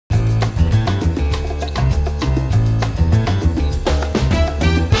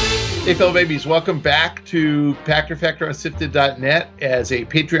Hey, fellow babies, welcome back to Pachter Factor on SIFTD.net. As a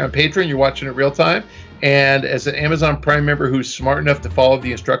Patreon patron, you're watching it real time. And as an Amazon Prime member who's smart enough to follow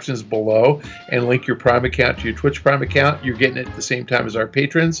the instructions below and link your Prime account to your Twitch Prime account, you're getting it at the same time as our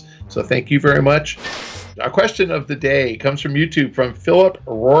patrons. So thank you very much. Our question of the day comes from YouTube from Philip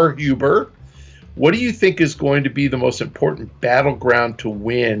Rohrhuber. What do you think is going to be the most important battleground to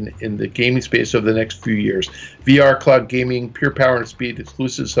win in the gaming space over the next few years? VR, cloud gaming, pure power and speed,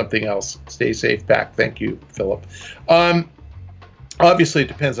 exclusive, something else? Stay safe. Back. Thank you, Philip. Obviously, it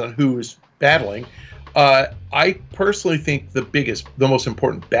depends on who is battling. I personally think the most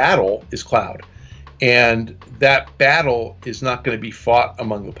important battle is cloud. And that battle is not going to be fought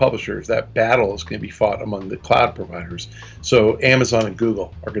among the publishers. That battle is going to be fought among the cloud providers. So Amazon and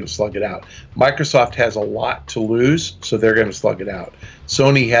Google are going to slug it out. Microsoft has a lot to lose, so they're going to slug it out.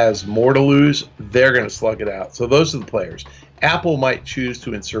 Sony has more to lose, they're going to slug it out. So those are the players. Apple might choose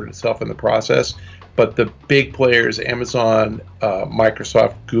to insert itself in the process, but the big players, Amazon,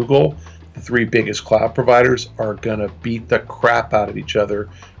 Microsoft, Google, the three biggest cloud providers, are going to beat the crap out of each other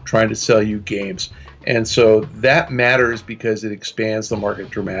trying to sell you games. And so that matters because it expands the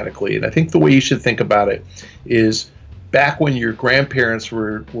market dramatically. And I think the way you should think about it is back when your grandparents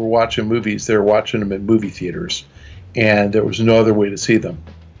were watching movies, they were watching them in movie theaters, and there was no other way to see them.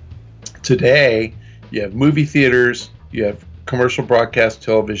 Today, you have movie theaters, you have commercial broadcast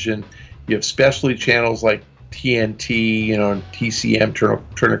television, you have specialty channels like TNT, TCM,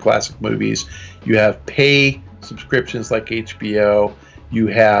 Turner Classic Movies. You have pay subscriptions like HBO. You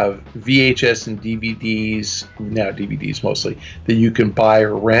have VHS and DVDs, now DVDs mostly, that you can buy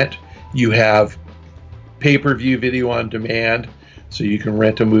or rent. You have pay-per-view video on demand, so you can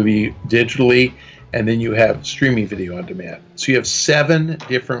rent a movie digitally. And then you have streaming video on demand. So you have 7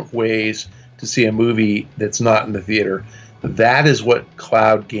 different ways to see a movie that's not in the theater. That is what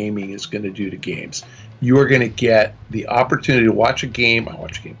cloud gaming is going to do to games. You are going to get the opportunity to watch a game,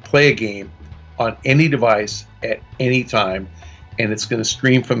 play a game on any device at any time, and it's going to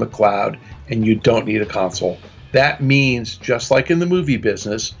stream from the cloud, and you don't need a console. That means, just like in the movie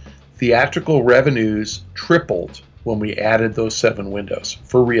business, theatrical revenues tripled when we added those 7 windows,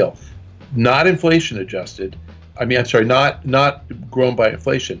 for real. Not inflation adjusted. Not grown by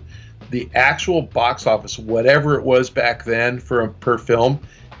inflation. The actual box office, whatever it was back then per film,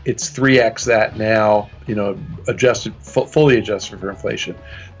 it's 3x that now, fully adjusted for inflation,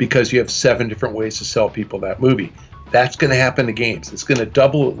 because you have 7 different ways to sell people that movie. That's going to happen to games. It's going to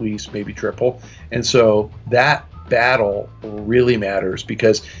double at least, maybe triple. And so that battle really matters,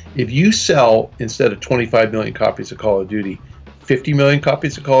 because if you sell, instead of 25 million copies of Call of Duty, 50 million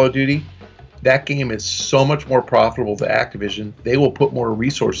copies of Call of Duty, that game is so much more profitable to Activision. They will put more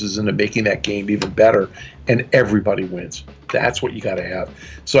resources into making that game even better, and everybody wins. That's what you got to have.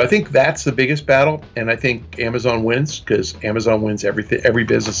 So I think that's the biggest battle, and I think Amazon wins, because Amazon wins every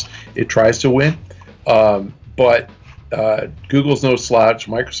business it tries to win. But Google's no slouch.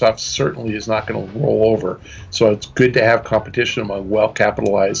 Microsoft certainly is not going to roll over. So it's good to have competition among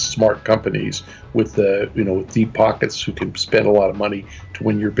well-capitalized, smart companies with with deep pockets who can spend a lot of money to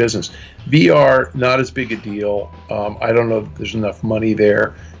win your business. VR, not as big a deal. I don't know if there's enough money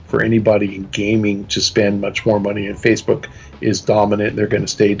there for anybody in gaming to spend much more money, and Facebook is dominant. They're going to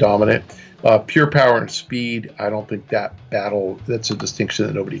stay dominant. Pure power and speed, I don't think that's a distinction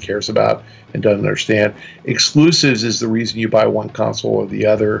that nobody cares about and doesn't understand. Exclusives is the reason you buy one console or the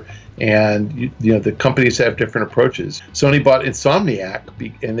other, and the companies have different approaches. Sony bought Insomniac,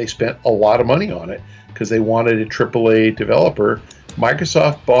 and they spent a lot of money on it because they wanted a AAA developer.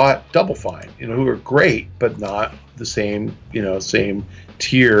 Microsoft bought Double Fine, who are great, but not the same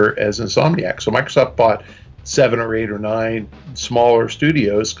tier as Insomniac. So Microsoft bought 7 or 8 or 9 smaller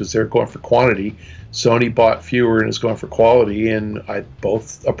studios because they're going for quantity. Sony bought fewer and is going for quality, and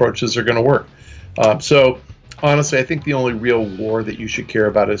both approaches are going to work. So honestly, I think the only real war that you should care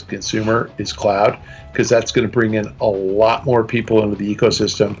about as a consumer is cloud, because that's going to bring in a lot more people into the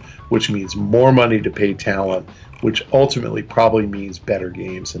ecosystem, which means more money to pay talent, which ultimately probably means better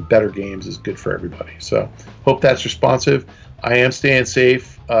games, and better games is good for everybody. So hope that's responsive. I am staying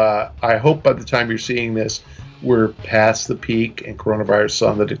safe. I hope by the time you're seeing this, we're past the peak and coronavirus is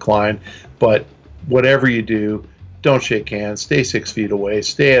on the decline. But whatever you do, don't shake hands. Stay 6 feet away.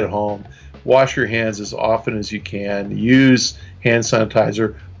 Stay at home. Wash your hands as often as you can. Use hand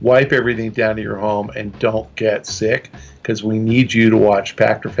sanitizer. Wipe everything down to your home, and don't get sick, because we need you to watch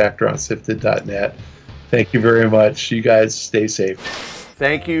Pachter Factor on SIFTD.net. Thank you very much. You guys stay safe.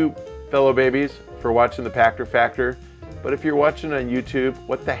 Thank you, fellow babies, for watching the Pachter Factor. But if you're watching on YouTube,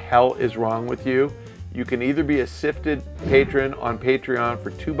 what the hell is wrong with you? You can either be a SIFTD patron on Patreon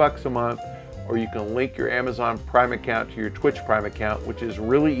for $2 a month, or you can link your Amazon Prime account to your Twitch Prime account, which is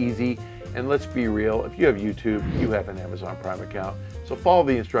really easy. And let's be real, if you have YouTube, you have an Amazon Prime account. So follow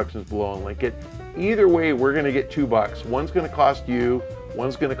the instructions below and link it. Either way, we're gonna get $2. One's gonna cost you,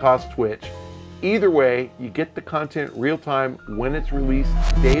 one's gonna cost Twitch. Either way, you get the content real time when it's released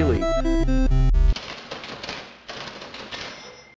daily.